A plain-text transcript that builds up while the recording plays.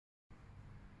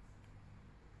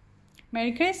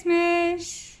Merry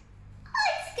Christmas! Oh,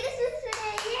 it's Christmas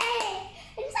today! Yay!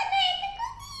 And Santa ate the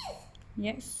cookies!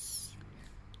 Yes.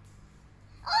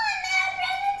 Oh, and there are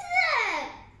presents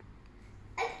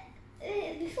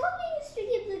there! Before we used to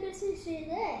keep the Christmas tree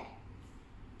there.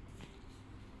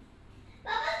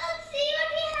 Papa, let's see what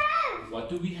we have! What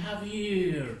do we have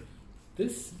here?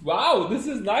 Wow, this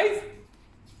is nice.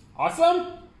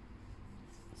 Awesome.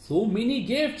 So many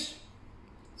gifts.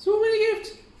 So many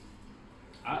gifts.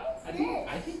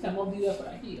 I think some of these are for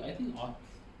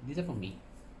these are for me.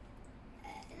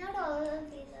 Not all of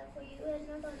these are for you, and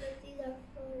not all of these are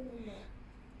for Nina.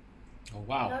 Oh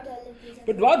wow. Not all of these are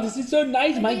But for wow, this is so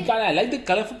nice. My God, I like the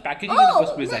colorful packaging in the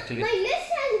first place actually. My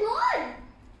list has gone!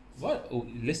 What? Oh,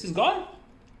 list is gone?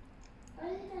 Or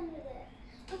is it under there?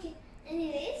 Okay,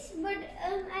 anyways, but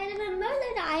I remember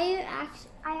that I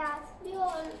asked you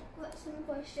all some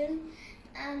question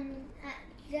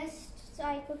just so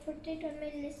I could put it on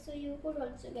my list so you could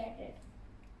also get it.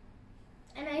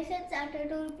 And I said Santa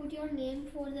to put your name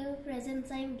for the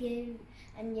presents I'm giving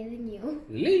you.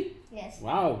 Really? Yes.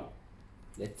 Wow.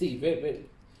 Let's see.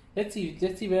 Let's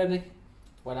see where are they.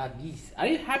 What are these? Are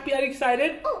you happy? Are you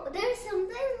excited? Oh, there's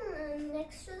something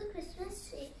next to the Christmas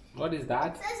tree. What is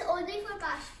that? It says only for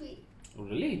Kashvi. Oh,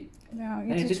 really? Yeah,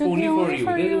 And it it's should only be for you.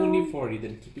 It's you. only for you.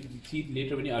 Then keep it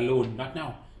later when you're alone. Not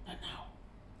now. Not now.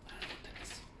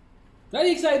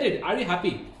 Very excited. Are you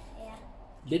happy? Yeah.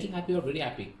 Little happy or very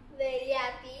happy? Very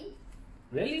happy.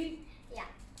 Really? Yeah.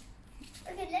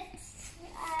 Okay, let's.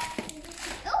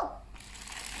 Oh!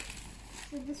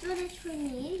 So this one is for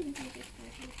me. This one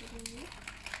is for me.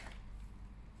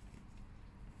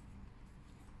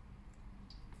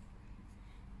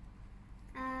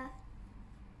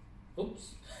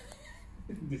 Oops.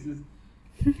 This is.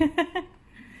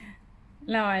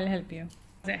 Now I'll help you.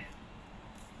 There.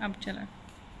 Ab chala.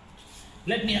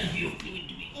 Let me help you. Give it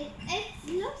to me. It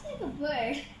looks like a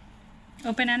bird.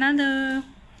 Open another.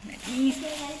 Let me see.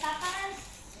 Okay, my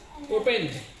papa's. Open.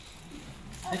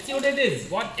 Let's see what it is.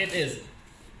 What it is.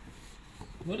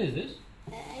 What is this?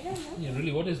 I don't know. Yeah,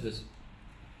 really, what is this?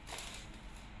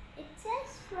 It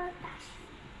says for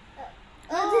Kashvi.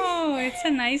 Oh, it's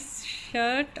a nice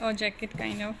shirt or jacket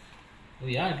kind of. Oh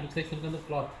yeah, it looks like some kind of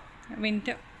cloth.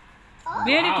 Winter. Oh.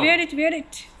 Wear Wow. it, wear it, wear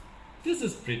it. This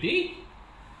is pretty.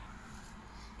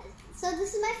 So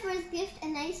this is my first gift, a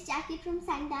nice jacket from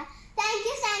Santa. Thank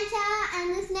you, Santa.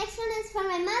 And this next one is for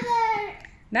my mother.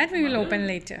 That we will open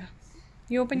later.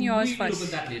 You open yours We will first.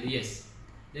 open that later, yes.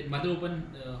 Let mother open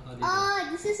her later. Oh,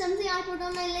 this is something I put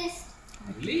on my list.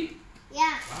 Really?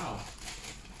 Yeah. Wow.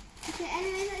 Okay,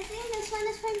 anyways, I think this one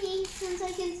is for me since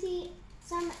I can see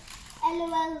some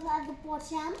LOLs at the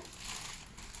bottom.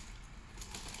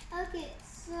 Okay,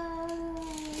 so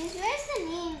where's the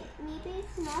name? Maybe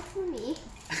it's not for me.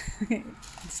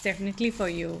 It's definitely for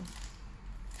you.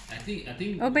 I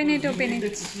think. Open it, because you open made it. the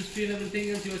Christmas tree and everything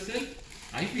else yourself.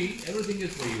 I feel everything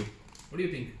is for you. What do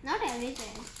you think? Not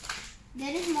everything.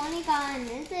 There is Monica and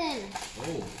Nathan.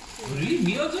 Oh, really?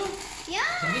 Me also? Yeah.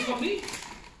 Something for me?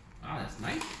 Ah, that's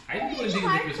nice. I didn't do Really anything with the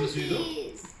hard Christmas tree though.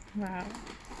 cookies. Wow.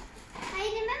 I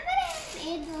remember I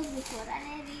ate those before and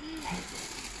I really liked it.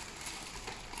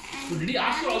 And So did he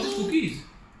ask for all these cookies?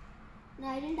 No,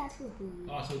 I didn't ask for cookies.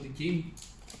 Oh, so they came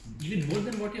even more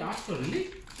than what you asked for, really?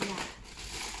 Yeah.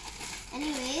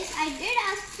 Anyways, I did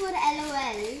ask for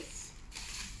LOLs,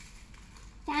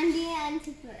 candy and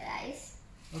surprise.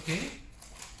 Okay.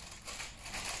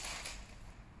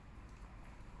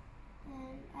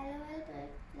 And LOL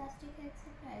plastic egg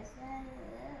surprise.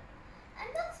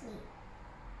 Unbox me.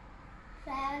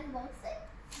 Should I unbox it?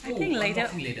 I think later.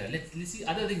 Unboxing later. Let's see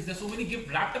other things. There's so many gifts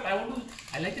wrapped up.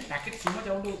 I like the packet so much.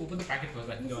 I want to open the packet first.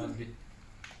 Actually, honestly.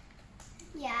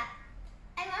 Yeah.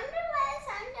 I wonder why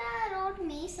Santa wrote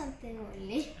me something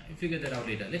only. I'll figure that out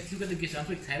later. Let's look at the gifts. I'm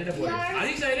so excited about it. Yours. Are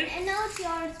you excited? And now it's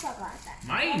yours, Papa.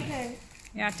 Mine? Okay.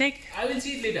 Yeah, take. I will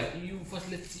see it later. You first.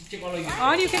 Let's see, check all of you.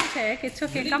 Or you can check. It's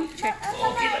okay. Come check. Papa,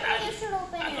 Okay, I but think you should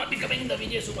open I'm it. not becoming in the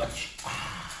video so much.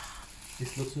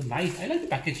 This looks so nice. I like the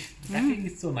package. The packaging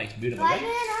is so nice. Beautiful, Why do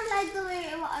right? you not like the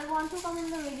way I want to come in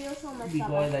the video so much, Because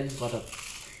Papa? I just got up.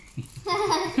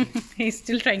 He's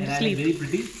still trying And to I'm sleep. very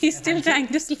pretty. He's still trying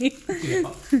to sleep. Yeah.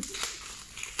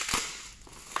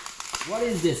 What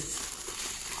is this?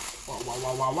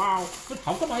 Wow. But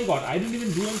how come I got? I didn't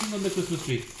even do anything on the Christmas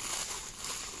tree.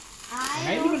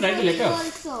 I didn't even wrote write for a you letter.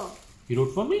 also. You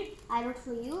wrote for me? I wrote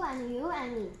for you and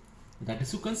me. That is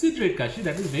so considerate, Kashi.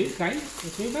 That is very kind.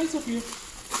 That's very nice of you.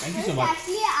 Thank you so much.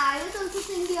 Actually, I was also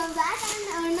thinking of that,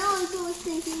 and Arna also was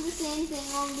thinking the same thing,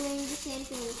 or doing the same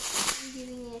thing, and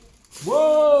giving it.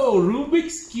 Whoa!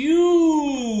 Rubik's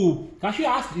Cube! Kashi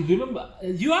asked. You remember?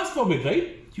 You asked for it,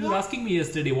 right? She was asking me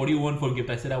yesterday, "What do you want for gift?"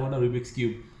 I said, "I want a Rubik's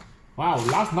cube." Wow,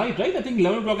 last night, right? I think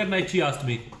 11 o'clock at night she asked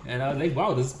me, and I was like,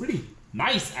 "Wow, this is pretty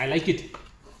nice. I like it.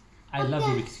 I love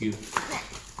Rubik's cube."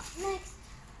 Next.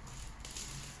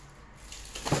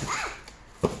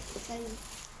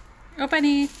 Open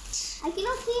it. I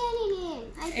cannot see any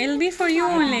name. It'll be for you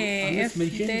only. Unless If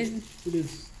mentioned, there's- it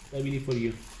is, I believe, for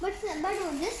you. But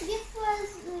this gift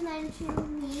was mentioned to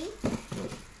me.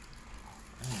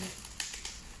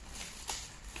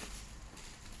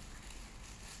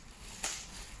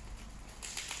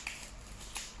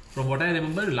 From what I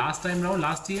remember,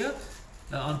 last year,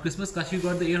 on Christmas, Kashi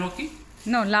got the air hockey.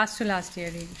 No, last to last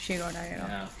year she got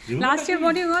her. Yeah. Last year,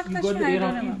 what you got, You Kashi? got the I air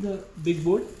don't hockey, remember. the big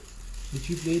board, which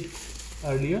you played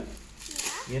earlier.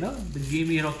 Yeah. You know, the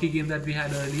game air hockey game that we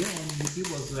had earlier on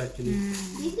YouTube also actually. You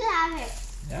still have it.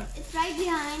 Yeah, It's right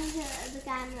behind the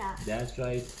camera. that's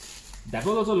right. That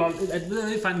was also a lot. It was a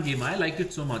very fun game. I liked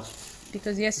it so much.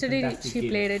 Because yesterday Fantastic she game.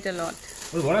 played it a lot.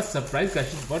 Oh, what a surprise,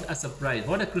 Kashi! What a surprise!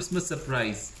 What a Christmas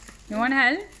surprise! You want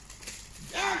help?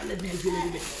 Yeah. Let me help you a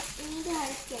little bit. We need to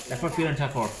help get That's what parents are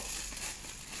for.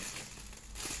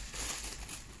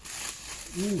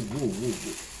 Ooh, whoa, whoa,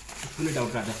 whoa. Let's pull it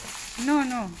out rather. No.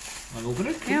 Want to open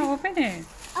it? Yeah, open it.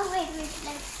 Oh wait.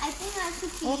 Like I think I have to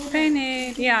peel Open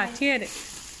it. Yeah, tear it.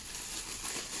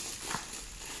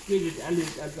 Wait,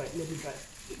 I'll try. Let me try.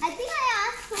 I think I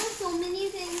asked for so many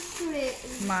things today.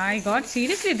 My God,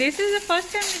 seriously, this is the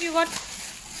first time that you got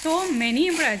so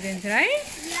many presents, right?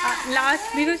 Yeah.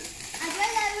 Because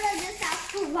Otherwise, I would have just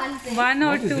asked for one thing. one or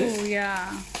What is two, this?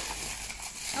 yeah.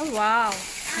 Oh wow!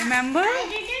 Remember? I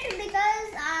did it because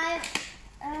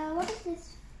what is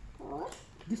this for?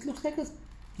 This looks like a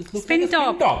Spin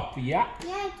top. top. Yeah.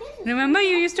 Yeah, it is. Remember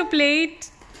you used to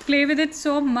play with it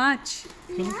so much.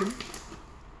 Come.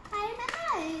 I remember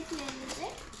I played with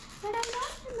it, but I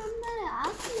don't remember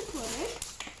asking for it.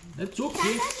 That's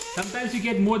okay. Sometimes you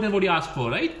get more than what you ask for,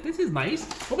 right? This is nice.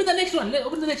 Open the next one.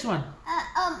 Open the next one.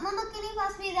 Mama, can you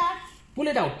pass me that? Pull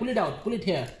it out. Pull it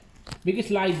here. Make it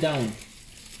slide down.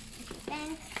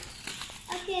 Thanks.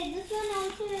 Okay, this one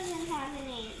also doesn't have a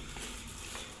name.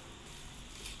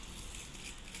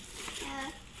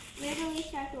 Where do we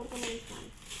start opening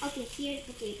from? Okay, here's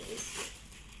potatoes.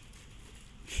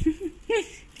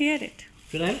 Tear it.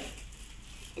 Should I?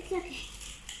 It's okay.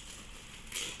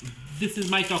 This is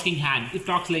my talking hand. It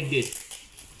talks like this.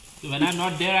 So when I'm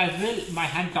not there as well, my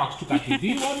hand talks to Kashi. Do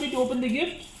you want me to open the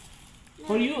gift?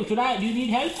 For you? Should I? Do you need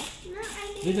help? No,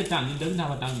 I There's a tongue. It doesn't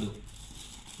have a tongue though.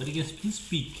 But it can still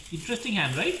speak. Interesting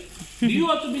hand, right? Do you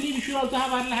also believe you should also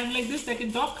have a hand like this that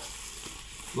can talk?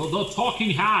 Well, the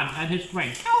talking hand and his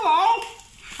friend. Hello.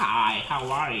 Hi, how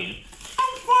are you?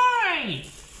 I'm fine.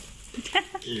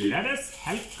 Let us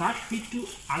help Kashvi to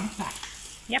unpack.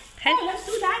 Yep. Oh, Help. let's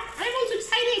do that. I'm also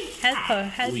excited. Help her.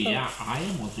 Help Oh, her. yeah, I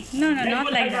am also excited. No, Let's not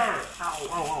go like help that. her.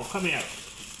 Oh, come here. I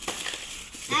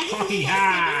just talking need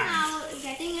hand.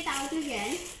 getting it out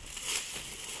again.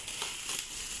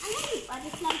 I like the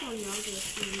butterflies on your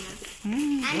face, Mm.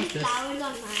 and What's the this? flowers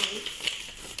on mine.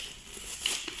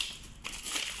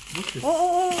 What's this?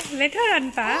 Oh, let her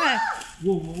unpack.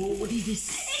 Whoa, what is this?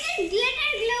 It is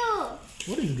glitter glue.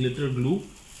 What is glitter glue?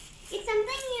 It's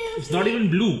something you. It's not even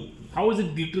blue. How is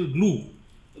it glitter glue?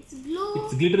 It's glue.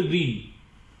 It's glitter green.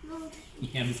 No,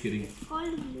 Yeah, I'm just kidding. it's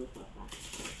called glue, Papa.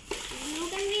 Glue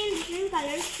can be in different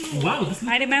colors too. Wow, this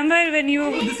I remember when you.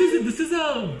 this is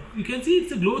a, you can see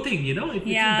it's a glow thing, you know? It's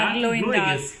Yeah, a dark glow in I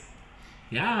dark. guess.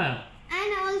 Yeah,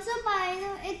 And also,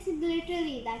 it's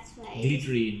glittery. That's why.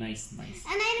 glittery, nice.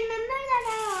 And I remember that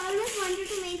I always wanted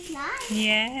to make slime,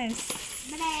 Yes.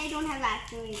 but I don't have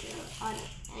activator or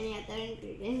any other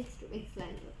ingredients to make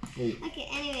slime. Oh. Okay.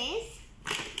 Anyways,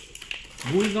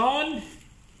 Moving on,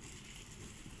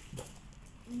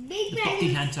 big the talking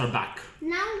presents. hands are back.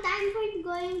 Now time for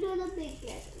going to the big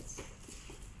presents.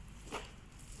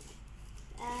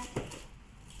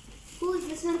 Who's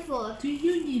this one for? Do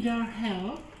you need our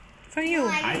help? For you. No,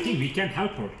 I think we can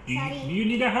help her. Sorry. Do you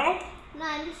need our help? No,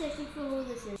 I'm just searching for who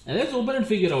this is. And let's open and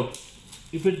figure out.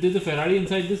 If there's a Ferrari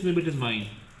inside this, maybe it is mine.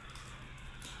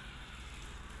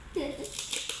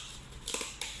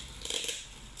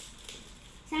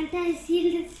 Santa has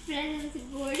sealed his presents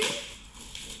good.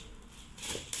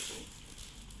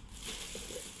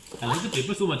 I like the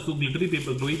paper so much, so glittery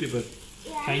paper, glowy paper,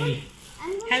 Yeah, shiny.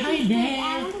 I'm going Help to me, keep it. babe.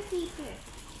 I want to keep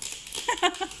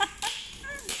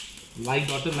it. Like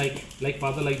daughter, like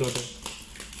father, like daughter.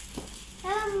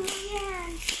 Yeah.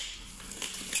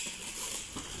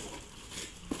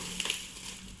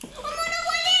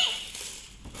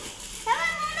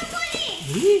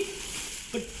 Monopoly! Really?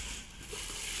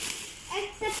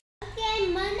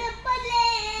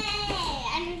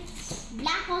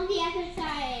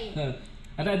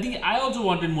 And I think I also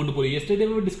wanted Monopoly. Yesterday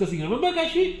we were discussing. Remember,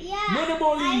 Kashvi? Yeah.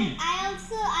 Monopoly.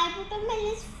 I put on my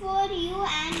list for you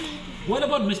and me. What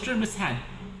about Mr. and Miss Han?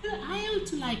 I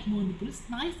also like Monopoly. It's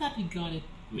nice that we got it.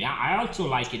 Yeah, I also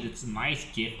like it. It's a nice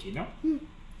gift, you know.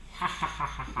 Ha ha ha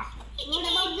ha ha. What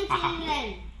about the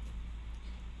children?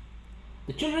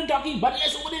 The children talking, but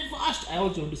let's open it first. I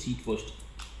also want to see it first.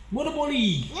 Monopoly.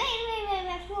 Wait. We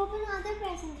have to open other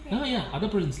presents. Oh yeah, other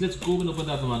presents. Let's go and open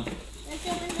the other one. Let's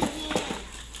open the game.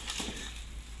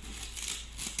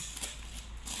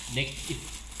 Next,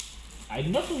 I do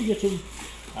not know you get some.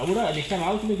 I would next time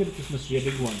I'll make it a Christmas tree, a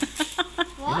big one.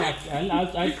 What?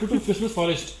 I'll put a Christmas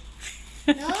forest.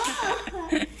 No.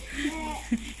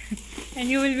 And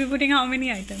you will be putting how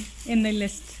many items in the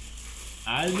list?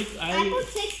 I put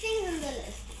 6 things in the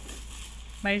list.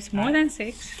 But it's more than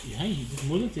 6. Yeah, it's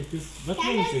more than 6. That's more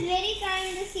than Santa's 6. very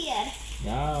kind this year.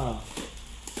 Yeah.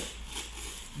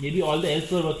 Maybe all the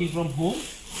elves were working from home,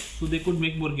 so they could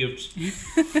make more gifts.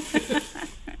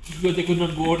 Because they could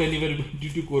not go out anywhere due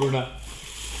to Corona.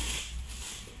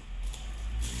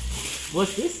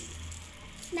 What's this?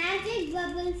 Magic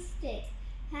bubble stick.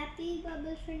 Happy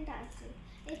bubble fantastic.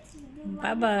 It's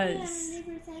Bubbles.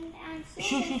 100% and so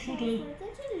Show for the here. children.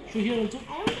 Show here also.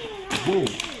 I don't even know Whoa. what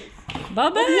it is.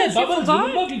 Bubbles! Yeah, You bubbles. forgot?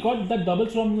 Remember we got that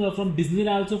bubbles from Disney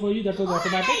also for you. That was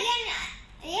automatic.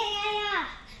 Yeah.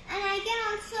 And I can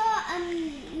also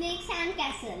make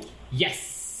sandcastle.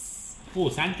 Yes. Oh,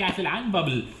 sandcastle and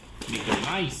bubble. Make it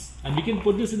nice. And we can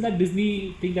put this in that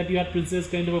Disney thing that you had, princess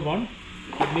kind of a wand.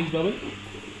 That makes bubble.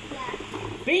 Yeah.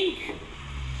 Pink.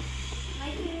 My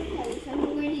favorite color. So I'm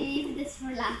going to leave this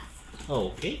for last. Oh,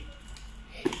 okay.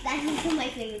 That's also my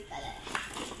favorite color.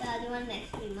 The other one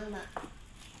next to me, Mama.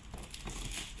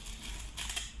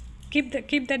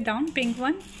 Keep that down, pink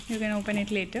one. You can open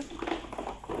it later.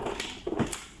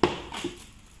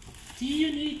 Do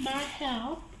you need my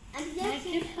help? I'm I just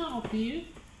can help you.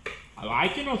 I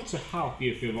can also help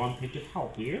you if you want me to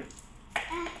help you.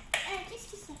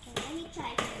 just a second. Let me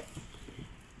try this.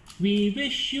 We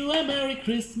wish you a Merry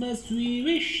Christmas. We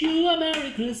wish you a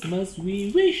Merry Christmas.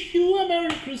 We wish you a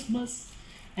Merry Christmas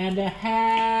and a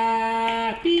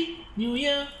Happy New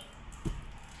Year.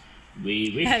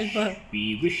 We wish. Help her.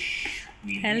 We wish.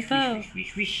 We Help wish, her.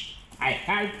 wish. I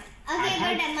help.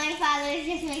 Okay, but my father is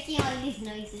just making all these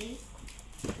noises.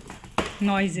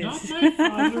 Noises. Not my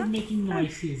father making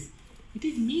noises. It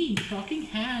is me, talking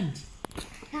hand.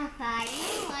 Papa,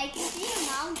 I can see your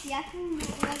mouth. You have to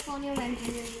work on your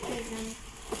ventriloquism.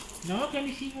 Now can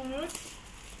you see more?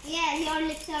 Yeah, your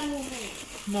lips are moving.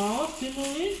 No, still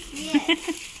moving?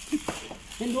 Yes.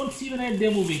 Then don't see when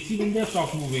they're moving. See when they're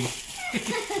stop moving.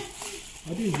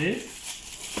 What is this?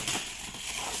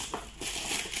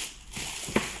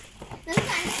 The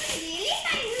sun is really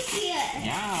kind this year.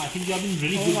 Yeah, I think you have been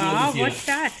really Oh good wow, this year. what's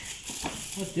that?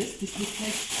 What's this? This looks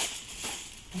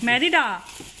like... Merida.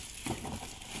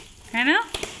 Hannah?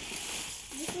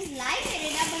 This is like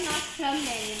Merida, but not from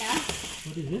Merida.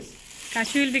 What is this?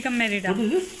 Kashvi will become Merida. What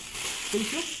is this? Can you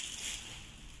show?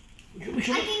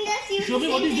 Show I me. can just use Show the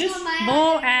me, what same is thing this? on my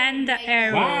Bow other and the right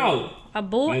arrow. Wow! A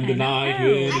bow When and the an night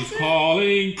arrow. wind I is should-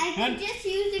 calling I can and just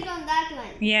use it on that one.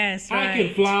 Yes, I can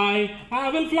right. fly, I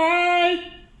will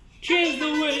fly. Chase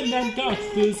the wind and touch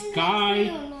the sky.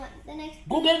 The next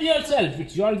Go get it yourself.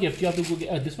 It's your gift. You have to go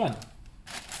get this one.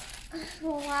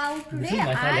 Oh, wow, This today is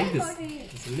nice. I like this. got it.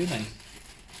 It's really nice.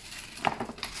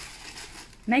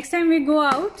 Next time we go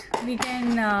out, we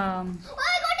can. Oh,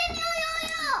 I got a new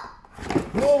yo-yo!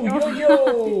 Whoa,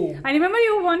 yo-yo! I remember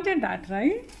you wanted that,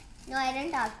 right? No, I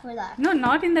didn't ask for that. No,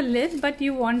 not in the list, but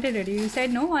you wanted it. You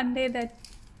said no one day that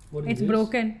What is it's this?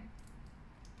 broken.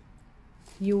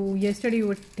 Yesterday you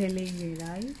were telling me,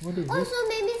 right? What is this? Also,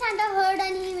 maybe Santa heard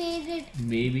and he made it.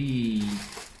 Maybe.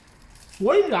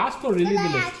 What did you ask for really But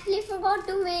in the I list? actually forgot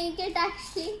to make it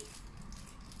actually.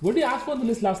 What did you ask for on the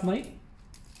list last night?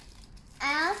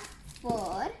 I asked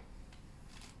for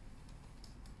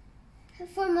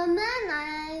Mama and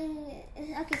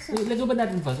I. Okay, so. Let's open that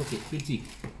one first. Okay, we'll see.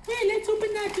 Hey, let's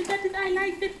open that. I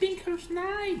like that pink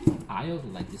slide. I also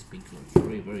like this pink one. It's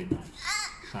very, very nice.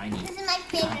 Shiny. This is my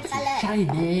favorite So color.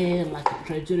 shiny, like a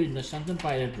treasure in a sunken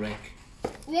pirate wreck.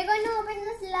 We're going to open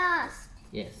this last.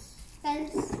 Yes.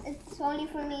 Because it's only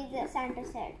for me, the Santa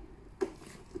said.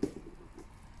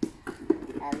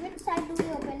 Which side do we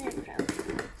open it from?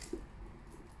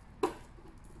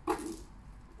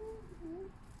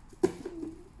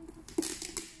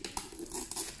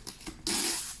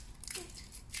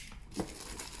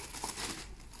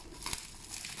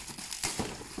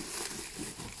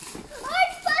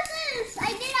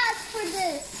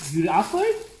 You asked for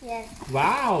it? Yes.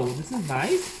 Wow, this is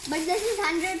nice. But this is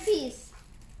 100 piece.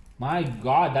 My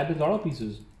God, that is a lot of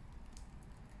pieces.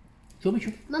 Show me.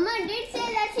 Mama did say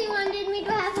that she wanted me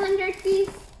to have 100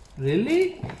 pieces.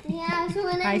 Really? Yeah, so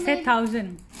when I said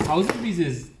 1,000. 1,000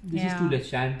 pieces. This is Yeah. too less.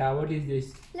 Santa, what is this?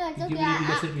 No, it's Give okay. me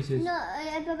lesser pieces. No,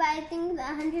 Papa, I think the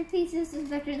 100 pieces is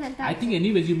better than 1,000. I think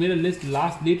anyways you made a list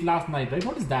late last night, right?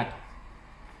 What is that?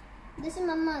 This is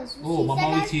Mama's. Oh, She Mama said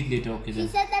will that- see it later. Okay She then.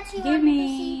 said that she Give wanted me.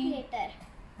 to see it later.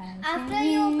 After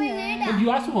you open it, And you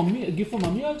asked for mommy, a gift for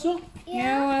mommy also?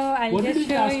 Yeah, well, I'll What did just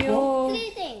you show ask you. for? 3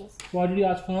 things. What did you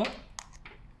ask for her?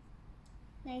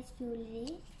 Nice jewelry.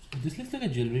 This looks like a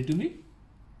jewelry to me.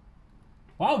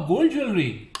 Wow, gold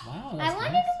jewelry. Wow, I that's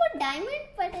wanted nice. to put diamond,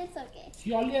 but it's okay.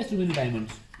 She already has too many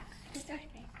diamonds. It's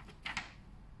okay.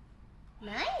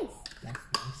 Nice. That's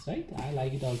nice, right? I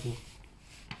like it also.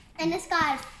 And a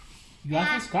scarf. You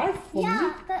asked a scarf for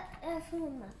Yeah, me? for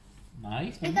Mama.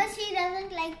 Nice. Because she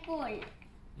doesn't like cold.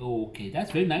 Okay,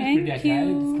 that's very nice. Thank Pretty. Actually, I like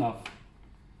you. this scarf.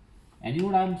 And you know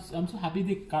what? I'm so happy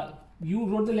you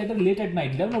wrote the letter late at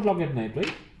night, 11 o'clock at night,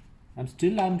 right?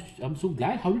 I'm so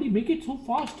glad. How did he make it so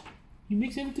fast? He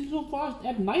makes everything so fast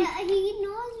at night. He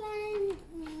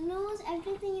knows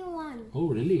everything you want. Oh,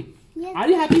 really? Yes. Are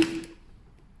you happy?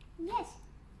 Yes.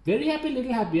 Very happy,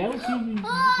 little happy. I would see you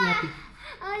happy.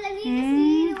 Let me just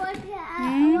read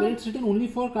what. But it's written only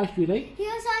for Kashvi, right?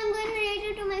 Here, so I'm going to read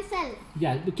it to myself.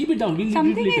 Yeah, but keep it down. We'll read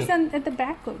Something it is later. at the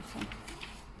back also.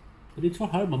 But it's for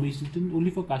her, mommy. It's written only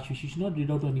for Kashvi. She should not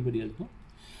read out to anybody else, no?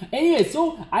 Anyway,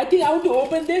 so I think I want to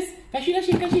open this. Kashi,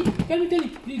 can we tell you,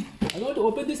 please? I want to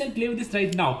open this and play with this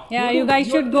right now. Yeah, you guys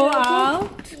should go out.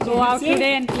 Go we out say?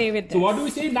 today and play with this. So what do we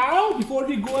say now before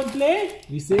we go and play?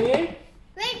 We say,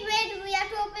 Wait, we have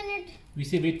to open it.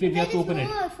 wait, we have to open it.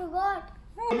 I forgot.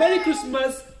 Merry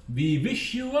Christmas. We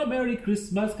wish you a Merry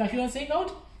Christmas. Kashi, you want to sing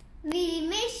out? We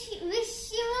wish you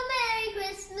a Merry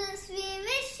Christmas. We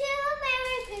wish you a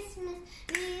Merry Christmas.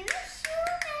 We wish you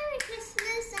a Merry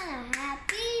Christmas and a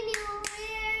Happy New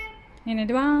Year. In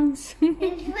advance. In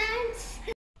advance.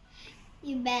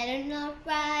 You better not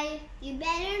cry. You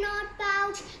better not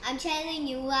pout. I'm telling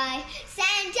you why.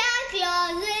 Santa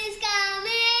Claus is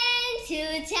coming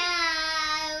to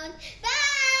town.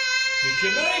 Bye. Wish you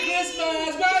a Merry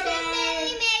Christmas. Bye.